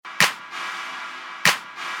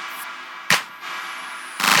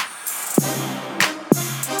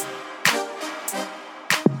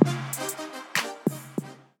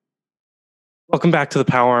Welcome back to the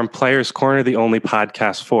Power Arm Players Corner, the only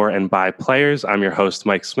podcast for and by players. I'm your host,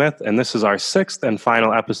 Mike Smith, and this is our sixth and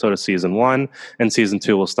final episode of Season 1, and Season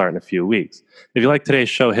 2 will start in a few weeks. If you like today's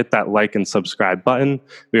show, hit that like and subscribe button.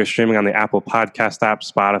 We are streaming on the Apple Podcast app,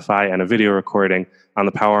 Spotify, and a video recording on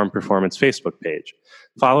the Power Arm Performance Facebook page.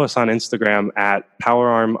 Follow us on Instagram at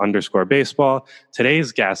PowerArm_baseball.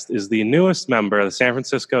 Today's guest is the newest member of the San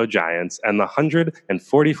Francisco Giants and the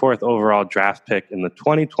 144th overall draft pick in the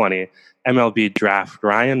 2020 MLB draft,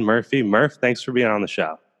 Ryan Murphy. Murph, thanks for being on the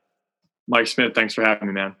show. Mike Smith, thanks for having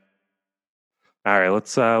me, man. All right,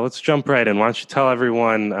 let's jump right in. Why don't you tell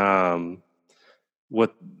everyone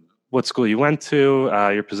what school you went to,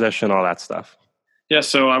 your position, all that stuff. Yeah,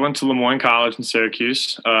 so I went to Lemoyne College in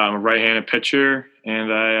Syracuse. I'm a right-handed pitcher,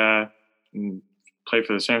 and I play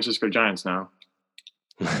for the San Francisco Giants now.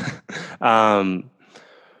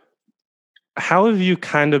 How have you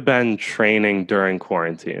kind of been training during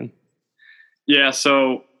quarantine? Yeah,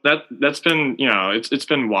 so that's been, it's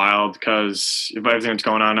been wild because of everything that's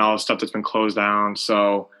going on, all the stuff that's been closed down.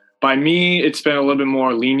 So by me, it's been a little bit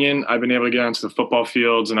more lenient. I've been able to get onto the football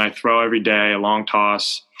fields, and I throw every day, a long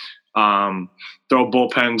toss, throw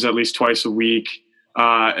bullpens at least twice a week.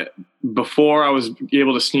 Before I was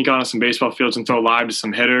able to sneak onto some baseball fields and throw live to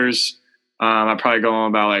some hitters. I'd probably go on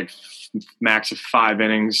about like max of 5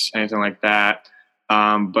 innings, anything like that.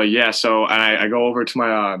 But yeah, so I go over to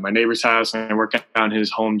my neighbor's house and I work out in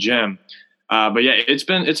his home gym. But yeah, it's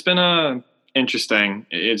been interesting.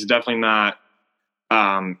 It's definitely not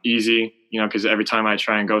easy, because every time I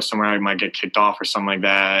try and go somewhere, I might get kicked off or something like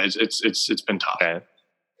that. It's been tough. Okay.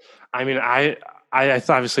 I mean, I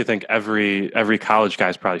obviously think every college guy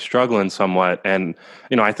is probably struggling somewhat, and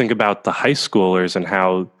I think about the high schoolers and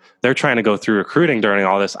how they're trying to go through recruiting during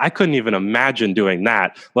all this. I couldn't even imagine doing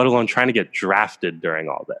that, let alone trying to get drafted during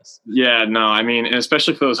all this. Yeah, no, I mean, and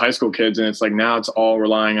especially for those high school kids, and it's like now it's all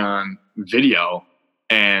relying on video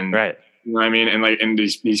and right. You know what I mean, and like in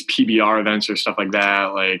these PBR events or stuff like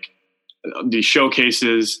that, like these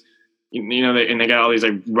showcases. They got all these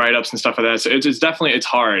like write-ups and stuff like that. So it's definitely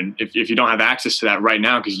hard if you don't have access to that right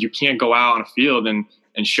now, because you can't go out on a field and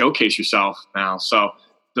showcase yourself now. So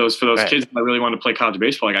for those right. Kids that really want to play college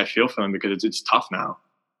baseball, like I feel for them because it's tough now.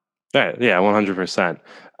 Right. Yeah, 100%.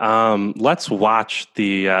 Let's watch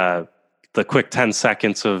the quick 10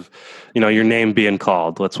 seconds of your name being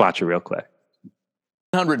called. Let's watch it real quick.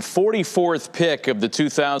 144th pick of the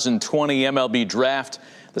 2020 MLB draft.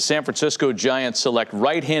 The San Francisco Giants select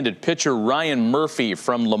right-handed pitcher Ryan Murphy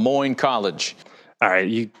from Lemoyne College. All right,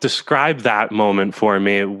 you describe that moment for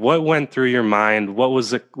me. What went through your mind? What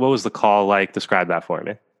was the call like? Describe that for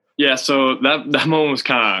me. Yeah, so that moment was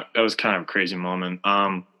kind of a crazy moment.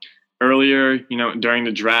 Earlier, during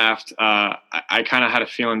the draft, I kind of had a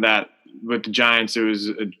feeling that with the Giants, it was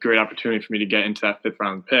a great opportunity for me to get into that 5th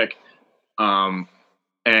round pick.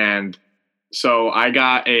 And so I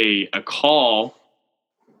got a call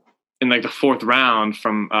in like the 4th round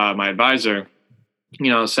from my advisor,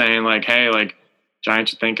 saying like, hey, like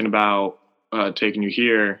Giants are thinking about taking you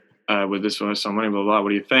here with this one, some money, blah, blah, blah. What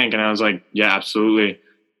do you think? And I was like, yeah, absolutely.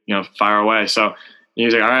 Fire away. So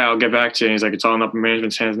he's like, all right, I'll get back to you. And he's like, it's all in upper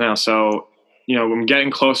management's hands now. So, I'm getting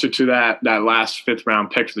closer to that last 5th round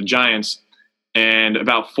pick for the Giants. And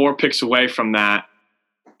about 4 picks away from that,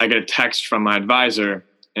 I get a text from my advisor,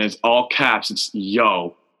 and it's all caps. It's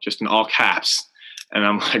yo, just in all caps. And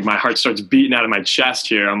I'm like, my heart starts beating out of my chest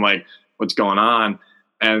here. I'm like, what's going on?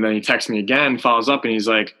 And then he texts me again, follows up, and he's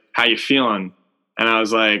like, how you feeling? And I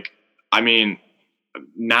was like, I mean,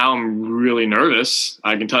 now I'm really nervous.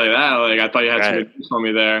 I can tell you that. Like, I thought you had some good news for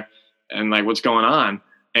me there. And like, what's going on?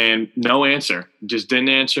 And no answer. Just didn't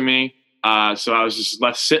answer me. So I was just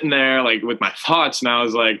left sitting there like with my thoughts. And I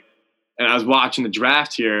was like, and I was watching the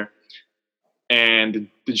draft here, and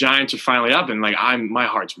the Giants are finally up, and like my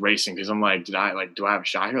heart's racing because I'm like, do I have a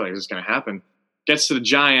shot here? Like, is this gonna happen? Gets to the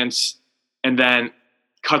Giants, and then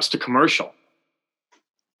cuts to commercial.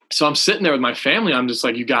 So I'm sitting there with my family. I'm just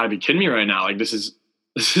like, you got to be kidding me right now. Like, this is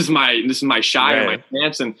my shot or my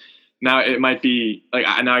chance, and now it might be like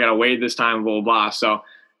now I got to wait this time, blah, blah, blah. So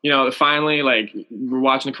finally, like, we're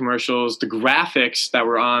watching the commercials, the graphics that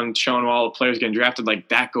were on showing all the players getting drafted, like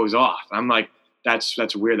that goes off. I'm like,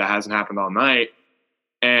 that's weird. That hasn't happened all night.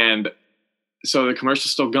 And so the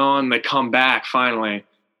commercial's still going. They come back finally.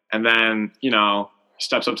 And then,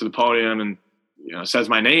 steps up to the podium and, says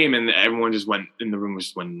my name, and everyone just went in the room,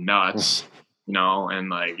 just went nuts, and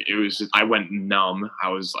like, I went numb. I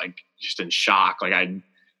was like, just in shock. Like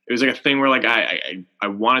it was like a thing where like I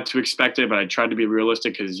wanted to expect it, but I tried to be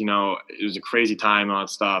realistic because, you know, it was a crazy time and all that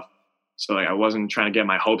stuff. So like I wasn't trying to get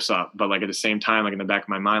my hopes up, but like at the same time, like in the back of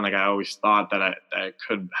my mind, like I always thought that it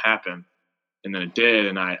could happen, and then it did,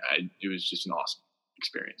 and it was just an awesome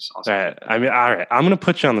experience. Awesome. Right. I mean, all right. I'm going to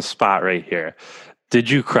put you on the spot right here. Did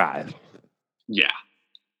you cry? Yeah.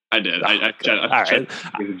 I did. I right.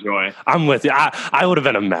 With joy. I'm with you. I would have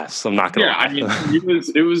been a mess. I'm not gonna lie. I mean,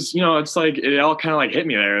 it was, you know, it's like it all kind of like hit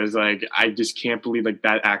me there. It was like I just can't believe like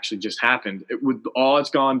that actually just happened. With all it's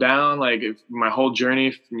gone down, like my whole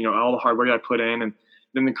journey, you know, all the hard work I put in, and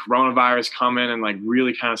then the coronavirus coming and like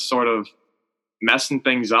really kind of sort of messing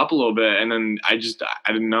things up a little bit. And then I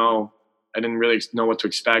didn't know. I didn't really know what to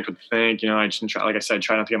expect, what to think. You know, I just try, like I said,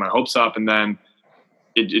 try not to get my hopes up, and then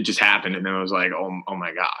it just happened, and then it was like, oh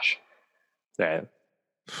my gosh. Yeah,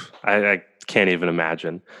 I can't even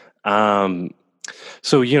imagine.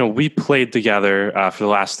 So, you know, we played together for the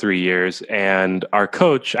last 3 years, and our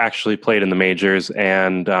coach actually played in the majors.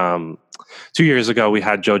 And 2 years ago, we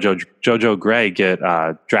had JoJo Gray get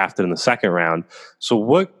drafted in the second round. So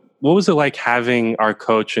what was it like having our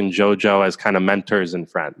coach and JoJo as kind of mentors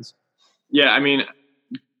and friends? Yeah, I mean,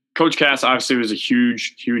 Coach Cass obviously was a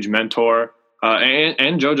huge mentor.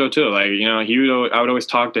 And JoJo too. Like, you know, I would always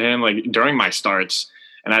talk to him like during my starts,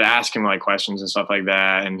 and I'd ask him like questions and stuff like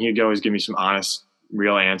that, and he'd always give me some honest,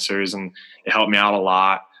 real answers, and it helped me out a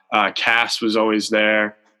lot. Cass was always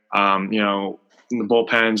there, you know, in the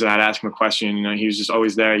bullpens, and I'd ask him a question. You know, he was just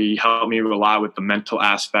always there. He helped me a lot with the mental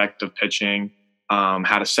aspect of pitching,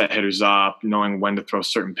 how to set hitters up, knowing when to throw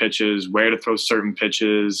certain pitches, where to throw certain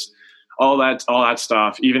pitches, all that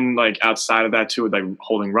stuff. Even like outside of that too, with like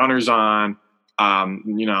holding runners on.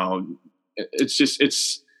 You know,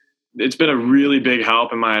 it's been a really big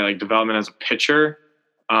help in my like development as a pitcher.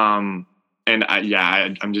 And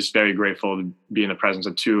I'm just very grateful to be in the presence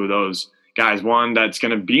of two of those guys. One that's going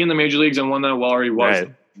to be in the major leagues and one that already was.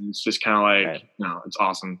 Right. It's just kind of like, you know, it's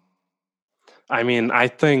awesome. I mean, I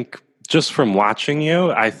think just from watching you,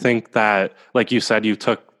 I think that, like you said, you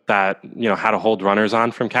took that, you know, how to hold runners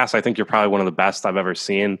on from Cass. I think you're probably one of the best I've ever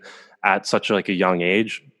seen at such like a young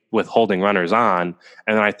age with holding runners on.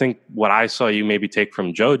 And then I think what I saw you maybe take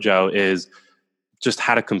from JoJo is just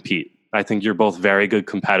how to compete. I think you're both very good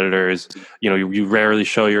competitors. You know, you rarely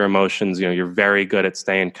show your emotions. You know, you're very good at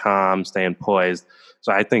staying calm, staying poised.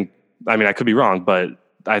 So I mean, I could be wrong, but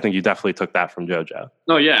I think you definitely took that from JoJo.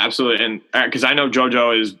 No, yeah, absolutely. And because I know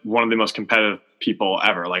JoJo is one of the most competitive people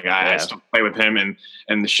ever. Like I still play with him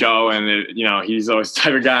and the show, and you know, he's always the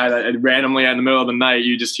type of guy that randomly in the middle of the night,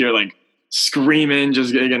 you just hear like screaming,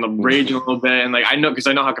 just getting raging a little bit. And like, I know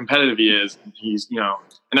how competitive he is. He's, you know,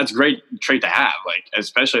 and that's a great trait to have, like,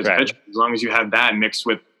 especially as a pitcher, as long as you have that mixed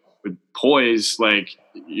with poise, like,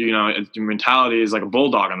 you know, your mentality is like a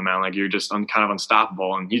bulldog on the mound. Like you're just kind of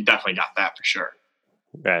unstoppable. And he definitely got that for sure.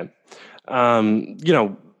 Right. You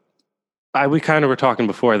know, we kind of were talking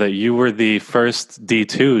before that you were the first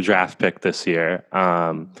D2 draft pick this year.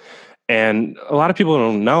 And a lot of people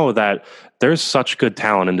don't know that there's such good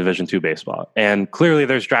talent in Division II baseball. And clearly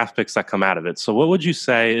there's draft picks that come out of it. So what would you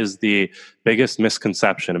say is the biggest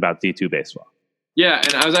misconception about D2 baseball? Yeah,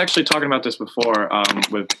 and I was actually talking about this before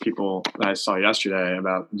with people that I saw yesterday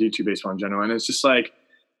about D2 baseball in general. And it's just like,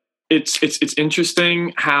 it's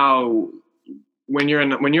interesting how when you're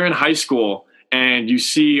in high school and you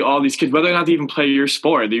see all these kids, whether or not they even play your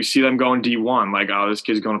sport, you see them going D1, like, oh, this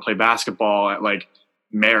kid's going to play basketball at like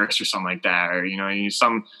Marist or something like that, or, you know,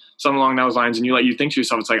 some along those lines, and you think to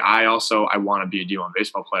yourself, it's like, I want to be a D1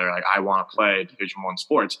 baseball player. Like I want to play Division I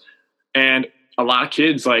sports. And a lot of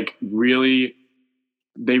kids like really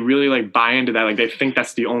like buy into that. Like they think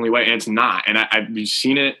that's the only way, and it's not. And I've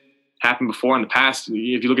seen it happen before in the past.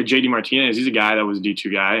 If you look at JD Martinez, he's a guy that was a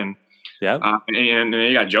D2 guy, and and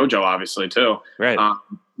you got JoJo obviously too. Right.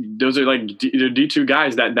 Those are like D2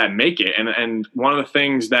 guys that make it. And one of the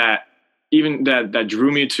things that even that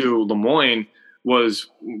drew me to Lemoyne was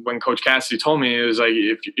when Coach Cassidy told me, it was like,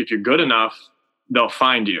 if you're good enough, they'll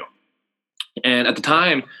find you. And at the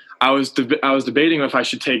time, I was debating if I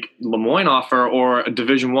should take Lemoyne offer or a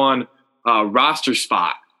Division I roster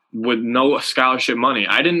spot with no scholarship money.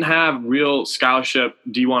 I didn't have real scholarship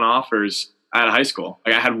D1 offers out of high school.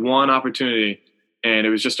 Like I had one opportunity, and it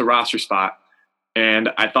was just a roster spot. And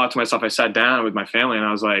I thought to myself, I sat down with my family, and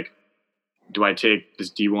I was like, do I take this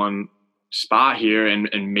D1 spot here and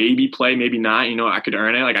maybe play, maybe not, you know, I could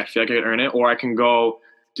earn it. Like I feel like I could earn it, or I can go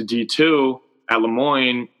to D2 at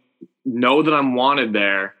Lemoyne, know that I'm wanted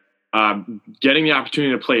there, getting the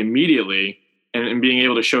opportunity to play immediately and being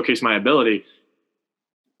able to showcase my ability.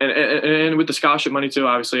 and with the scholarship money too,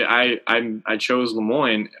 obviously I chose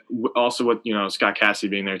Lemoyne also with, Scott Cassidy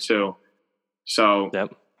being there too. So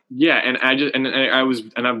Yep. yeah. And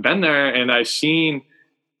I've been there and I've seen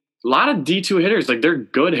a lot of D2 hitters. Like, they're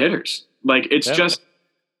good hitters. Like, it's just,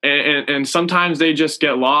 and sometimes they just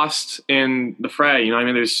get lost in the fray. You know what I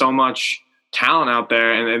mean? There's so much talent out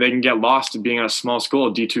there and they can get lost in being at a small school,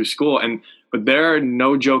 a D2 school. But there are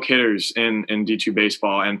no joke hitters in D2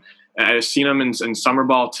 baseball. And I've seen them in summer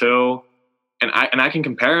ball too. And I can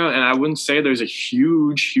compare them, and I wouldn't say there's a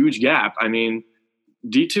huge gap. I mean,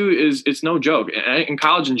 D2 it's no joke. In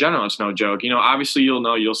college in general, it's no joke. Obviously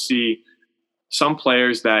you'll see some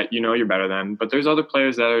players that you're better than, but there's other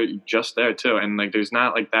players that are just there too. And like, there's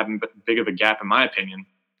not like that big of a gap, in my opinion,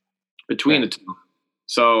 between the two.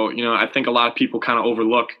 So, I think a lot of people kind of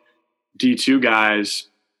overlook D2 guys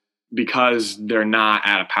because they're not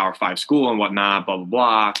at a Power 5 school and whatnot, blah,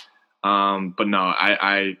 blah, blah. But no,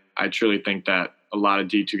 I truly think that a lot of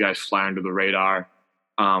D2 guys fly under the radar.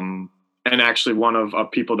 And actually one of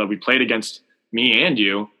people that we played against, me and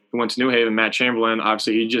you, who went to New Haven, Matt Chamberlain,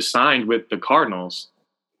 obviously he just signed with the Cardinals.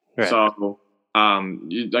 Right. So,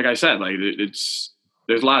 like I said, like there's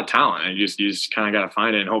a lot of talent, and you just kind of got to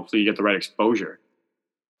find it, and hopefully you get the right exposure.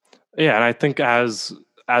 Yeah, and I think as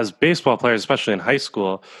baseball players, especially in high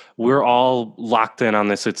school, we're all locked in on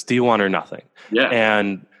this. It's D1 or nothing. Yeah.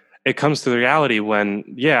 And it comes to the reality when,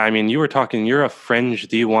 you were talking, you're a fringe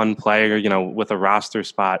D1 player, with a roster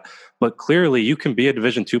spot, but clearly you can be a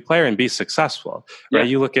Division II player and be successful, right?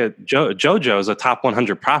 You look at JoJo's a top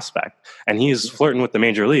 100 prospect, and he's flirting with the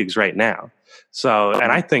major leagues right now. So,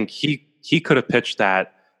 and I think he could have pitched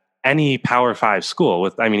at any Power 5 school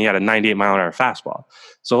he had a 98 mile an hour fastball.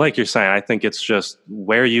 So like you're saying, I think it's just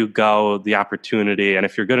where you go, the opportunity, and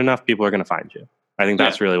if you're good enough, people are going to find you. I think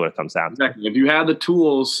that's really what it comes down to. Exactly. If you have the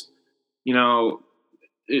tools,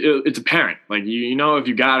 it's apparent. Like, if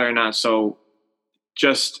you got it or not. So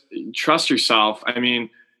just trust yourself. I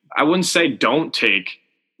mean, I wouldn't say don't take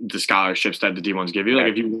the scholarships that the D1s give you.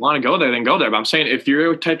 Like, if you want to go there, then go there. But I'm saying if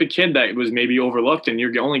you're a type of kid that was maybe overlooked and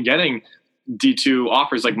you're only getting D2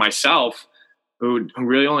 offers, like myself, who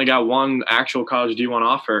really only got one actual college D1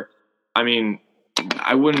 offer, I mean,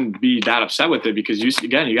 I wouldn't be that upset with it, because you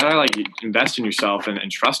gotta like invest in yourself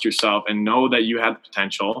and trust yourself and know that you have the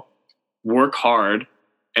potential, work hard,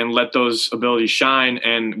 and let those abilities shine,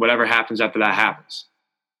 and whatever happens after that happens.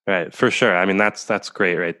 Right, for sure. I mean, that's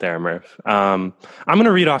great right there, Murph. I'm going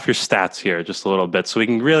to read off your stats here just a little bit so we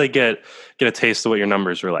can really get a taste of what your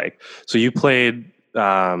numbers were like. So you played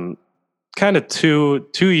kind of two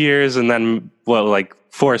years and then like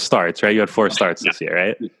 4 starts, right? You had 4 starts this year,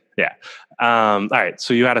 right? Yeah. All right.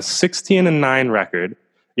 So you had a 16-9 record.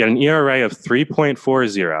 You had an ERA of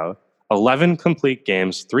 3.40, 11 complete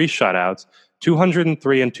games, 3 shutouts,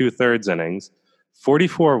 203 2/3 innings,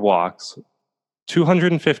 44 walks,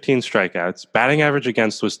 215 strikeouts. Batting average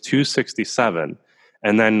against was 267.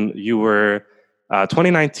 And then you were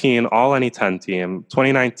 2019 All NE10 team,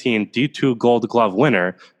 2019 D2 Gold Glove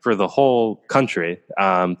winner for the whole country,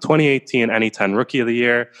 2018 NE10 Rookie of the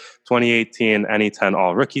Year, 2018 NE10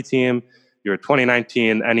 All Rookie Team. You were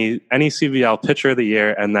 2019 NECBL Pitcher of the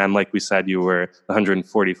Year, and then, like we said, you were the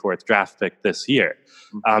 144th draft pick this year.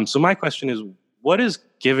 So my question is, what is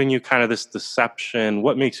giving you kind of this deception?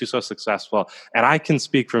 What makes you so successful? And I can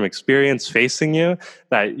speak from experience facing you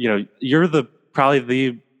that, you're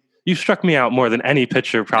you struck me out more than any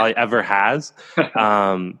pitcher probably ever has.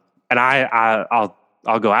 And I'll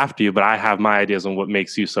go after you, but I have my ideas on what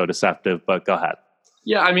makes you so deceptive, but go ahead.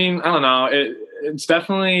 Yeah, I mean, I don't know. It's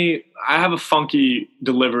definitely, I have a funky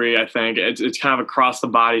delivery, I think. It's kind of a cross the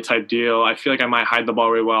body type deal. I feel like I might hide the ball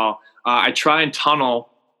really well. I try and tunnel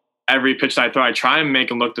every pitch that I throw. I try and make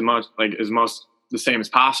them look the same as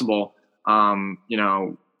possible. And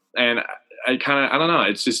I don't know.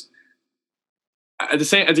 It's just, at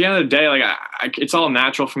the end of the day, like it's all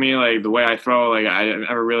natural for me. Like the way I throw, like I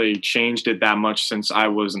never really changed it that much since I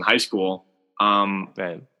was in high school.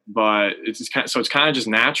 Right. But it's kind of just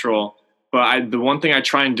natural. But the one thing I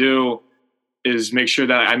try and do is make sure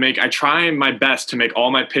that I try my best to make all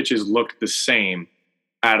my pitches look the same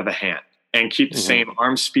out of the hand and keep the same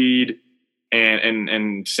arm speed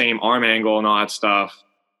and same arm angle and all that stuff,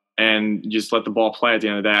 and just let the ball play at the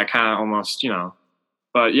end of the day. I kind of almost,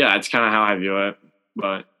 but yeah, it's kind of how I view it.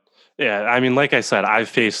 But yeah, I mean, like I said, I've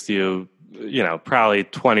faced you, probably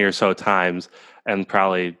 20 or so times and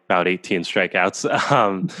probably about 18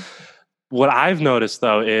 strikeouts. What I've noticed,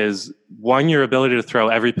 though, is one, your ability to throw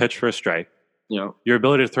every pitch for a strike. Your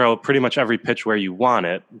ability to throw pretty much every pitch where you want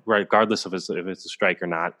it, regardless of if it's a strike or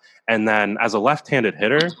not. And then as a left-handed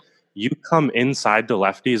hitter, you come inside to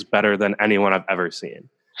lefties better than anyone I've ever seen.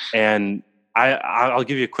 And I'll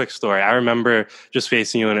give you a quick story. I remember just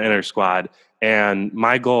facing you in an inter squad, and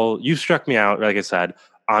my goal, you struck me out, like I said,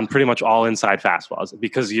 on pretty much all inside fastballs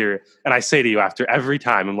because and I say to you after every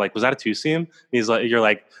time, I'm like, was that a 2-seam? You're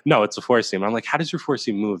like, no, it's a 4-seam. I'm like, how does your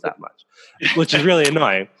 4-seam move that much? Which is really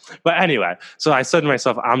annoying. But anyway, so I said to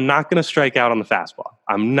myself, I'm not going to strike out on the fastball.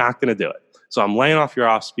 I'm not going to do it. So I'm laying off your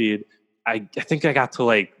off speed. I think I got to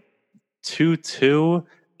like 2-2,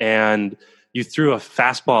 and you threw a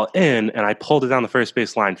fastball in, and I pulled it down the first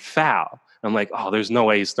base line foul. I'm like, oh, there's no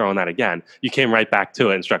way he's throwing that again. You came right back to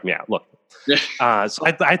it and struck me out. Look. So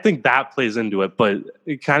I think that plays into it, but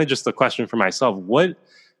kind of just a question for myself. What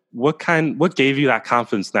gave you that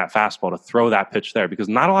confidence in that fastball to throw that pitch there? Because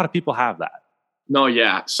not a lot of people have that. No,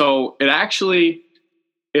 yeah. So I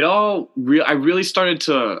really started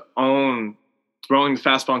to own throwing the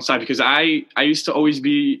fastball inside because I used to always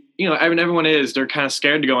be, everyone they're kind of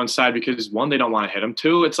scared to go inside because one, they don't want to hit them.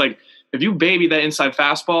 Two, it's like, if you baby that inside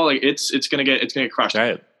fastball, like it's going to get crushed.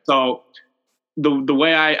 Right. So the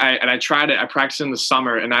way I tried it, I practiced in the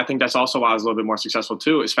summer, and I think that's also why I was a little bit more successful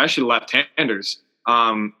too, especially left-handers.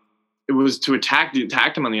 It was to attack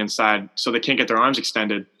them on the inside so they can't get their arms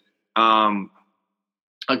extended.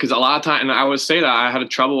 Because a lot of time, and I would say that I had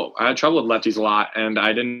trouble with lefties a lot, and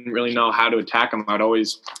I didn't really know how to attack them. I'd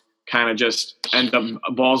always kind of just end up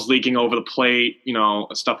balls leaking over the plate,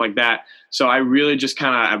 stuff like that. So I really just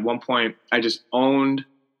kind of, at one point, I just owned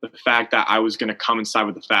the fact that I was going to come inside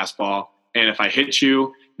with the fastball. And if I hit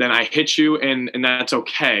you, then I hit you, and that's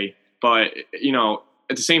okay. But,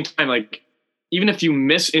 at the same time, like, even if you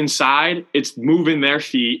miss inside, it's moving their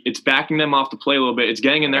feet. It's backing them off the plate a little bit. It's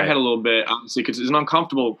getting in their head a little bit, obviously, because it's an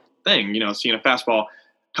uncomfortable thing, seeing a fastball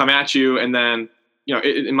come at you. And then,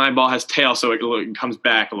 my ball has tail, so it comes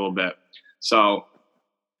back a little bit. So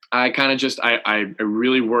I kind of just, I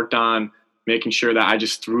really worked on making sure that I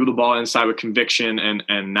just threw the ball inside with conviction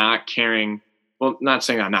and not caring. Well, not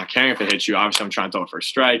saying I'm not caring if they hit you. Obviously, I'm trying to throw it for a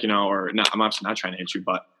strike, or not. I'm obviously not trying to hit you,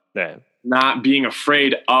 but not being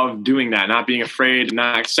afraid of doing that, not being afraid,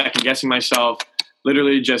 not second guessing myself.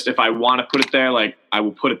 Literally, just if I want to put it there, like I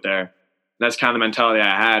will put it there. That's kind of the mentality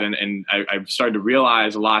I had, and I've started to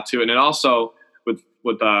realize a lot too. And it also with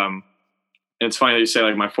and it's funny that you say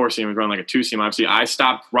like my 4-seam was running like a 2-seam. Obviously, I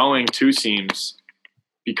stopped throwing 2-seams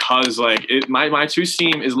because like my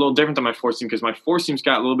 2-seam is a little different than my 4-seam because my 4-seam's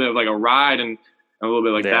got a little bit of like a ride and a little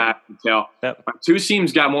bit like that in tail. Yep. My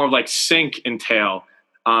 2-seam's got more of like sink and tail.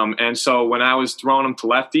 And so when I was throwing them to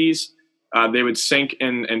lefties, they would sink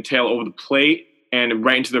and tail over the plate and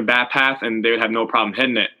right into their bat path, and they would have no problem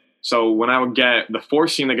hitting it. So when I would get the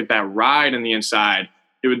 4-seam to get that ride in the inside,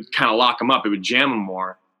 it would kind of lock them up. It would jam them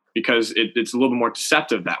more because it's a little bit more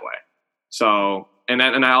deceptive that way. So, and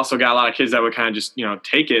I also got a lot of kids that would kind of just,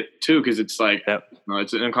 take it too, because it's like,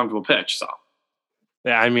 it's an uncomfortable pitch. So.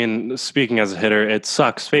 Yeah, I mean, speaking as a hitter, it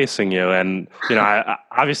sucks facing you. And,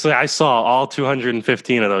 obviously I saw all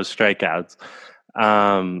 215 of those strikeouts.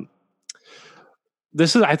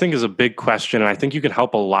 This I think is a big question, and I think you can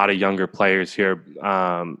help a lot of younger players here.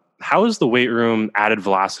 How is the weight room added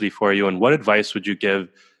velocity for you, and what advice would you give,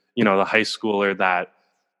 the high schooler that,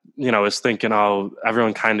 is thinking, oh,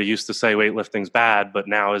 everyone kind of used to say weightlifting's bad, but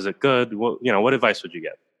now is it good? Well, what advice would you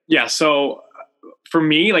give? Yeah, so for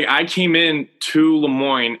me, like I came in to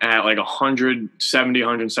Lemoyne at like 170,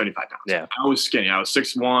 175 pounds. Yeah. I was skinny. I was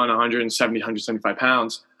 6'1", 170, 175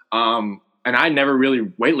 pounds. And I never really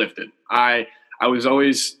weightlifted. I was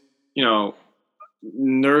always,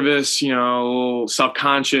 nervous,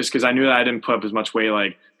 self-conscious because I knew that I didn't put up as much weight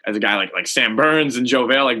like as a guy like Sam Burns and Joe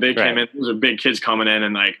Vale. Like they came in, those are big kids coming in,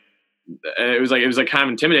 and like it was like kind of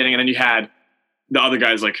intimidating. And then you had the other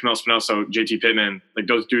guys like Camilo Espinosa, JT Pittman, like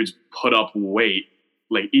those dudes put up weight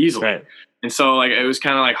like easily. Right. And so like it was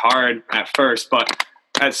kind of like hard at first, but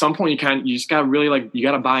at some point you just gotta really like, you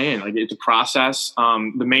gotta buy in. Like it's a process.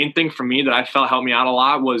 The main thing for me that I felt helped me out a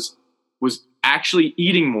lot was actually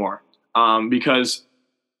eating more. Because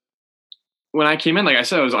when I came in, like I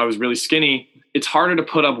said, I was really skinny. It's harder to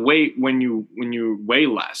put up weight when you weigh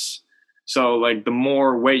less. So like the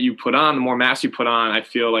more weight you put on, the more mass you put on, I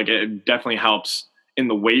feel like it definitely helps in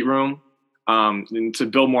the weight room. And to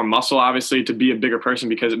build more muscle, obviously, to be a bigger person,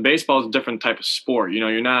 because baseball is a different type of sport.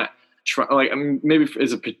 You're not maybe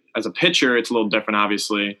as a pitcher, it's a little different,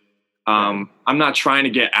 obviously. I'm not trying to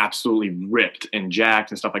get absolutely ripped and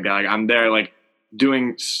jacked and stuff like that. Like I'm there, like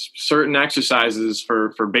doing certain exercises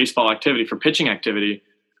for baseball activity, for pitching activity.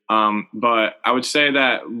 But I would say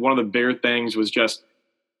that one of the bigger things was just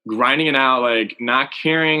grinding it out, like not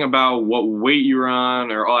caring about what weight you were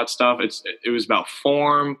on or all that stuff. It was about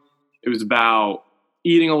form It was about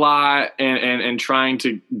eating a lot and trying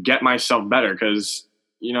to get myself better because,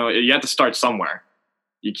 you know, you have to start somewhere.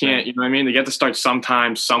 You can't, you know what I mean? You have to start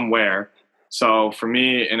sometime, somewhere. So for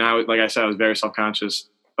me, and like I said, I was very self-conscious,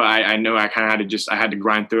 but I know I kind of had to I had to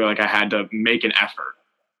grind through it. Like I had to make an effort.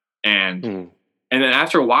 And then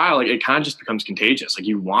after a while, like it kind of just becomes contagious. Like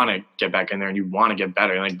you want to get back in there and you want to get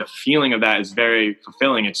better. And like the feeling of that is very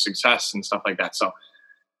fulfilling. It's success and stuff like that. So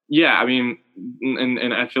yeah, I mean,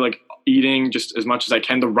 and I feel like eating just as much as I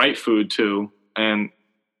can, the right food too. And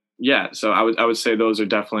yeah, so I would say those are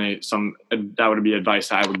definitely that would be advice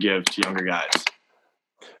that I would give to younger guys.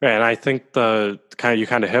 Right, and I think you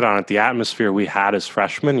kind of hit on it. The atmosphere we had as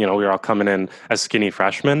freshmen, you know, we were all coming in as skinny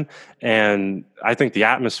freshmen, and I think the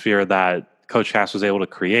atmosphere that Coach Cass was able to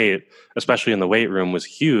create, especially in the weight room, was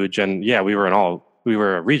huge. And yeah, we were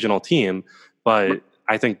a regional team, but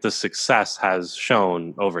I think the success has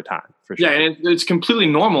shown over time for sure. Yeah, and it's completely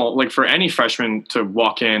normal, like for any freshman to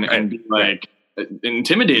walk in and be like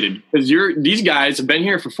intimidated because these guys have been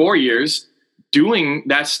here for 4 years doing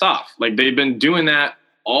that stuff. Like they've been doing that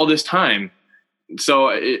all this time. So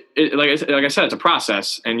like I said, it's a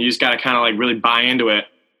process, and you just got to kind of like really buy into it.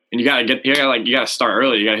 And you got to start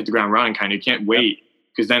early. You got to hit the ground running. Kind of, you can't wait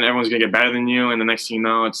because then everyone's gonna get better than you, and the next thing you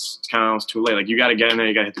know, it's kind of almost too late. Like you got to get in there.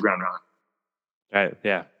 You got to hit the ground running. Right.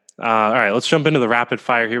 Yeah. All right. Let's jump into the rapid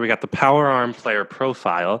fire here. We got the Power Arm player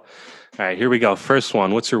profile. All right. Here we go. First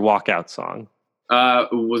one. What's your walkout song?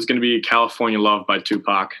 Was going to be "California Love" by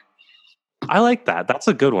Tupac. I like that. That's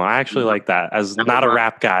a good one. I actually like that. As not a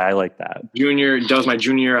rap guy, I like that. That was my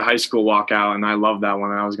junior year of high school walkout, and I love that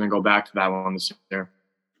one. And I was going to go back to that one this year.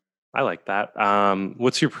 I like that.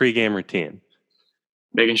 What's your pregame routine?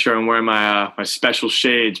 Making sure I'm wearing my special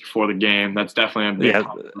shades before the game. That's definitely a big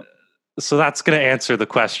problem. So that's going to answer the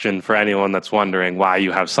question for anyone that's wondering why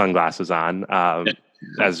you have sunglasses on.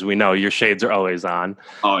 As we know, your shades are always on.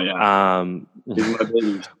 Oh, yeah.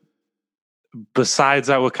 Besides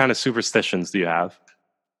that, what kind of superstitions do you have?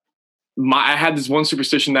 I had this one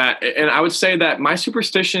superstition and I would say that my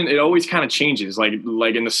superstition, it always kind of changes. Like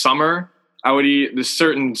in the summer, I would eat this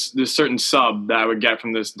certain sub that I would get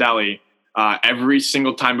from this deli. Every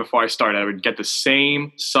single time before I started, I would get the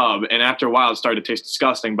same sub. And after a while, it started to taste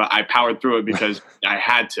disgusting, but I powered through it because I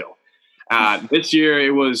had to. This year,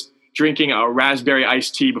 it was drinking a raspberry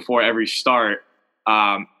iced tea before every start.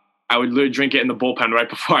 I would literally drink it in the bullpen right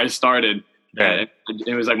before I started. Yeah.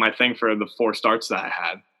 It was like my thing for the 4 starts that I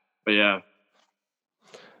had. But yeah.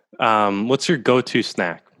 What's your go-to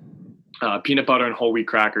snack? Peanut butter and whole wheat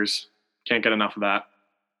crackers. Can't get enough of that.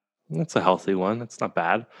 That's a healthy one. That's not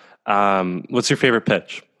bad. What's your favorite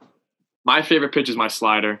pitch? My favorite pitch is my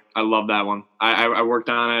slider. I love that one. I worked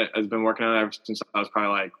on it. I've been working on it ever since I was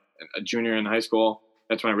probably like a junior in high school.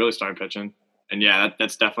 That's when I really started pitching. And yeah,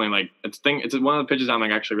 that's definitely like it's one of the pitches I'm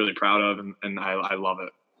like actually really proud of, and I love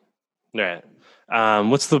it. Right.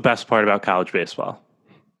 What's the best part about college baseball?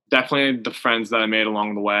 Definitely the friends that I made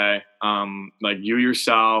along the way. Like you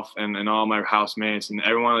yourself and all my housemates and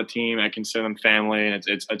everyone on the team. I consider them family, and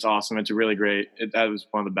it's awesome. It's really great. That was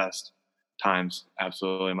one of the best times,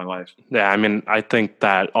 absolutely, in my life. Yeah, I mean, I think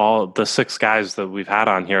that all the 6 guys that we've had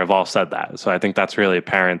on here have all said that. So I think that's really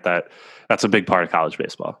apparent that that's a big part of college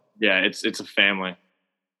baseball. Yeah, it's a family.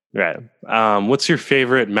 Right. What's your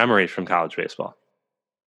favorite memory from college baseball?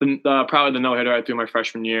 Probably the no-hitter I threw my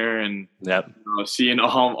freshman year, and seeing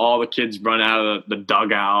all the kids run out of the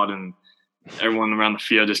dugout and everyone around the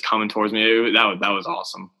field just coming towards me. That was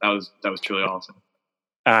awesome. That was truly awesome.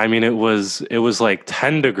 I mean, it was like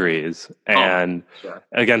 10 degrees and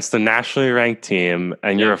against the nationally ranked team,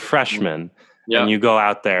 and you're a freshman, and you go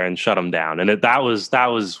out there and shut them down. And that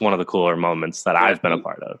was one of the cooler moments that I've been a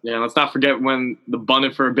part of. Yeah, let's not forget when the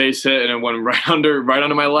bunted for a base hit and it went right under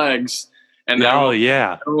my legs. And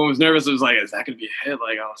everyone was nervous. It was like, is that going to be a hit?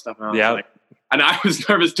 Like all stuff. And I was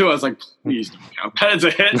nervous too. I was like, please, that is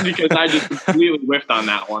a hit, because I just completely whiffed on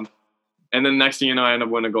that one. And then next thing you know, I end up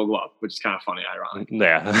winning a Gold Glove, which is kind of funny, ironic.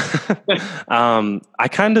 Yeah. I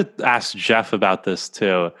kind of asked Jeff about this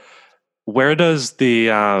too. Where does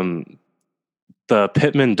the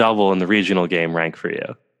Pittman double in the regional game rank for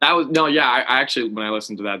you? I actually, when I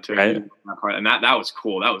listened to that too, right? That part, and that was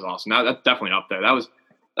cool. That was awesome. That's definitely up there. That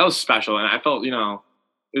was special, and I felt,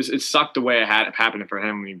 it sucked the way it had happened for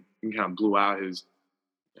him when he kind of blew out his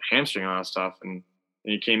hamstring and all that stuff, and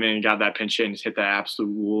he came in and got that pinch hit and just hit that absolute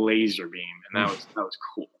laser beam, and that was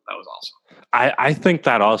cool. That was awesome. I think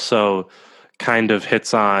that also kind of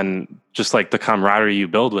hits on just like the camaraderie you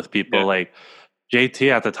build with people. Yeah. Like JT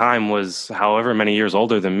at the time was however many years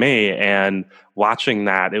older than me, and watching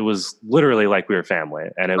that, it was literally like we were family,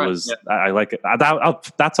 and it was I like it.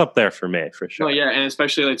 That's up there for me for sure. No, yeah, and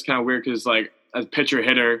especially like, it's kind of weird because like as pitcher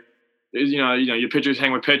hitter, you know, your pitchers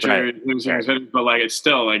hang with pitchers, but like it's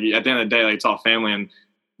still like at the end of the day, like it's all family, and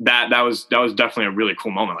that was definitely a really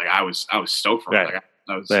cool moment. Like I was stoked for it. Like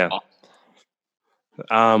that was awesome.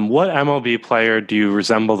 What MLB player do you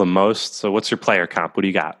resemble the most? So what's your player comp? What do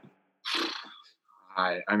you got?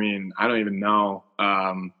 I mean, I don't even know.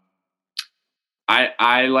 I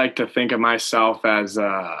like to think of myself as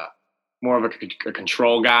more of a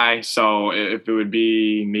control guy. So if it would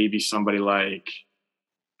be maybe somebody like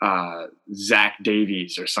Zach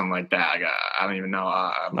Davies or something like that, I don't even know.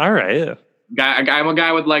 All right. I'm a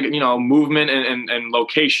guy with like, you know, movement and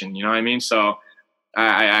location, you know what I mean? So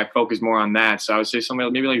I focus more on that. So I would say somebody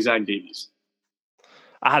maybe like Zach Davies.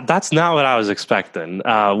 That's not what I was expecting.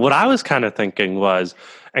 What I was kind of thinking was,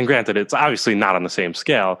 and granted, it's obviously not on the same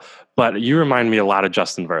scale, but you remind me a lot of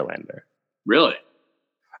Justin Verlander. Really?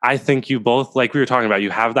 I think you both, like we were talking about,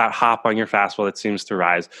 you have that hop on your fastball that seems to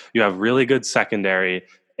rise. You have really good secondary,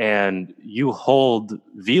 and you hold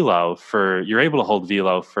velo you're able to hold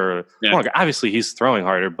velo for longer. Obviously, he's throwing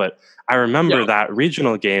harder, but I remember that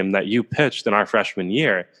regional game that you pitched in our freshman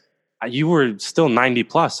year. You were still 90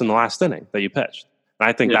 plus in the last inning that you pitched. And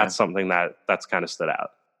I think that's something that's kind of stood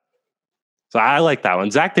out. So I like that one.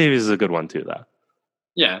 Zach Davies is a good one too, though.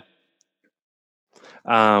 Yeah.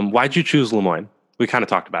 Why'd you choose Lemoyne? We kind of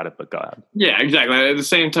talked about it, but go ahead. Yeah, exactly. The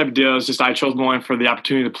same type of deal. It's just I chose Lemoyne for the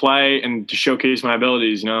opportunity to play and to showcase my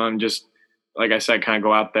abilities, you know, and just, like I said, kind of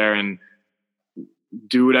go out there and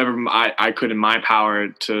do whatever I could in my power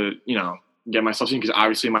to, you know, get myself seen. Because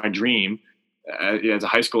obviously my dream as a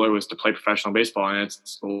high schooler was to play professional baseball, and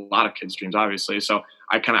it's a lot of kids' dreams, obviously. So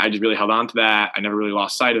I just really held on to that. I never really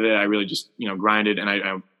lost sight of it. I really just, you know, grinded, and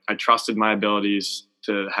I trusted my abilities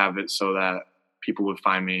to have it so that people would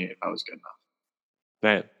find me if I was good enough.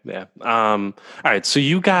 Right. Yeah. All right. So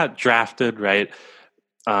you got drafted, right?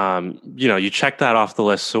 You know, you checked that off the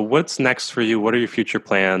list. So what's next for you? What are your future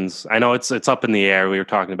plans? I know it's up in the air. We were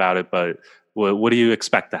talking about it, but what do you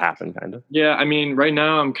expect to happen, kind of? Yeah, I mean, right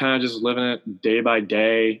now I'm kind of just living it day by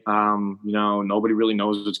day. You know, nobody really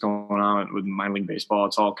knows what's going on with minor league baseball.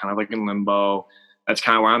 It's all kind of like in limbo. That's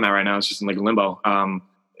kind of where I'm at right now. It's just in like limbo.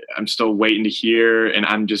 I'm still waiting to hear, and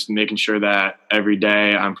I'm just making sure that every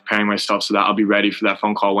day I'm preparing myself so that I'll be ready for that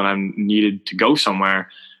phone call when I'm needed to go somewhere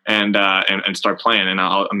and start playing, and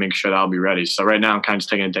I'll make sure that I'll be ready. So right now I'm kind of just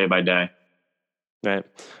taking it day by day. Right.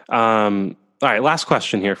 All right. Last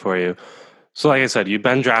question here for you. So like I said, you've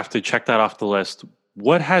been drafted, check that off the list.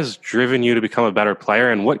 What has driven you to become a better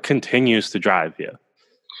player, and what continues to drive you?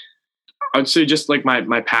 I would say just like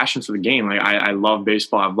my passion for the game. Like I love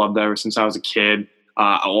baseball. I've loved it ever since I was a kid.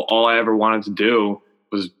 All I ever wanted to do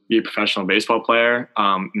was be a professional baseball player.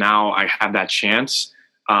 Now I have that chance.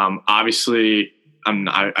 Obviously I'm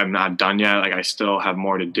not done yet. Like I still have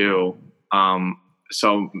more to do.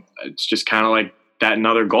 So it's just kind of like that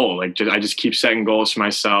another goal. Like I just keep setting goals for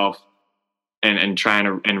myself and trying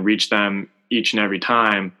to and reach them each and every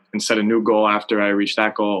time and set a new goal after I reach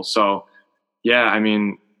that goal. So yeah, I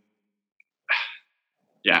mean,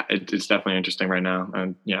 yeah, it's definitely interesting right now.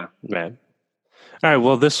 And yeah. Right. All right.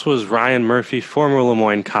 Well, this was Ryan Murphy, former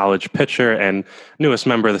Lemoyne College pitcher and newest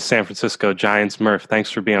member of the San Francisco Giants. Murph,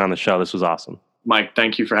 thanks for being on the show. This was awesome. Mike,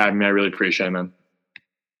 thank you for having me. I really appreciate it, man.